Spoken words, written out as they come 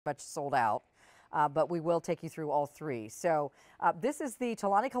much sold out. But we will take you through all three. So this is the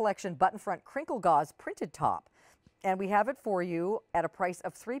Tolani Collection button front crinkle gauze printed top. And we have it for you at a price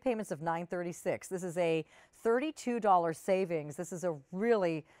of 3 payments of $9.36. This is a $32 savings. This is a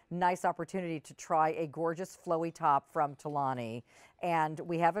really nice opportunity to try a gorgeous flowy top from Tolani. And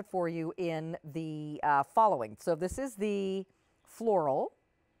we have it for you in the following. So this is the floral,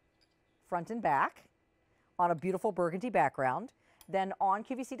 front and back, on a beautiful burgundy background. Then on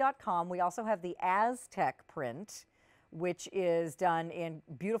QVC.com, we also have the Aztec print, which is done in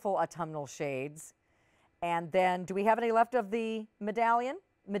beautiful autumnal shades. And then, do we have any left of the medallion?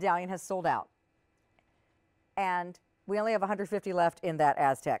 Medallion has sold out. And we only have 150 left in that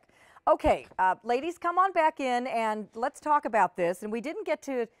Aztec. Okay, ladies, come on back in and let's talk about this. And we didn't get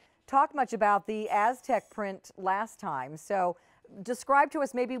to talk much about the Aztec print last time. So describe to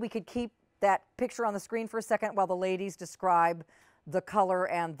us, maybe we could keep that picture on the screen for a second while the ladies describe the color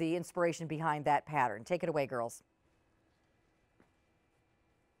and the inspiration behind that pattern. Take it away, girls.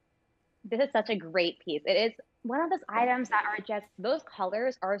 This is such a great piece. It is one of those items that are just, those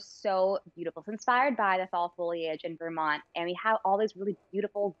colors are so beautiful. It's inspired by the fall foliage in Vermont, and we have all these really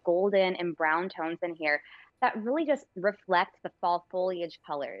beautiful golden and brown tones in here that really just reflect the fall foliage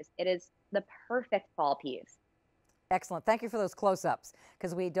colors. It is the perfect fall piece. Excellent. Thank you for those close-ups,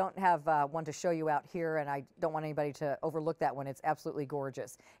 because we don't have one to show you out here, and I don't want anybody to overlook that one. It's absolutely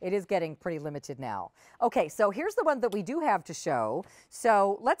gorgeous. It is getting pretty limited now. Okay, so here's the one that we do have to show.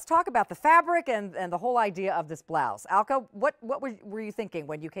 So let's talk about the fabric and the whole idea of this blouse. Alka, what were you thinking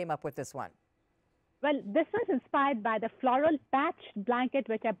when you came up with this one? Well, this was inspired by the floral patched blanket,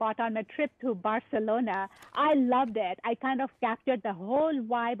 which I bought on my trip to Barcelona. I loved it. I kind of captured the whole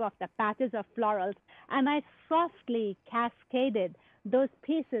vibe of the patches of florals, and I softly cascaded those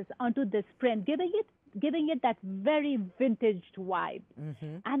pieces onto this print, giving it that very vintaged vibe.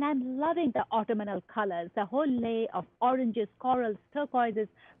 Mm-hmm. And I'm loving the autumnal colors, the whole lay of oranges, corals, turquoises,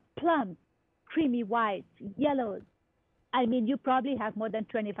 plums, creamy whites, yellows. I mean, you probably have more than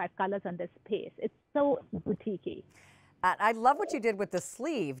 25 colors on this piece. It's so boutique-y. I love what you did with the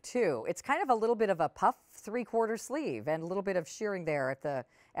sleeve too. It's kind of a little bit of a puff 3/4 sleeve and a little bit of shearing there at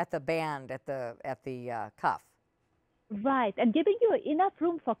the band at the cuff. Right, and giving you enough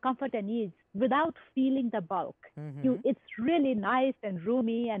room for comfort and ease without feeling the bulk. Mm-hmm. It's really nice and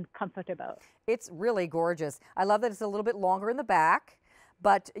roomy and comfortable. It's really gorgeous. I love that it's a little bit longer in the back.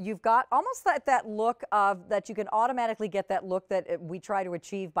 But you've got almost that look of that you can automatically get that look that we try to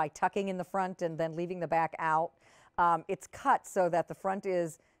achieve by tucking in the front and then leaving the back out. It's cut so that the front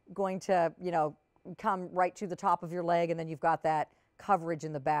is going to, come right to the top of your leg, and then you've got that coverage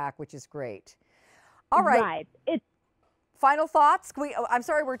in the back, which is great. All right. Right. Final thoughts? I'm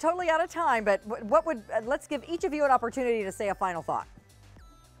sorry, we're totally out of time, but let's give each of you an opportunity to say a final thought.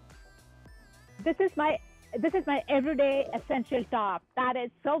 This is my everyday essential top that is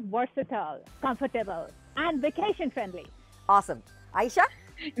so versatile, comfortable, and vacation friendly. Awesome. Aisha?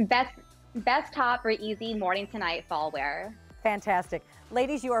 Best top for easy morning to night fall wear. Fantastic.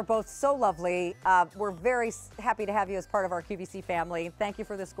 Ladies, you are both so lovely. We're very happy to have you as part of our QVC family. Thank you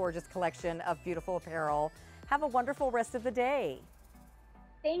for this gorgeous collection of beautiful apparel. Have a wonderful rest of the day.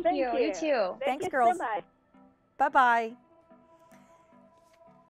 Thank you. You too. Thanks, girls. So much. Bye-bye.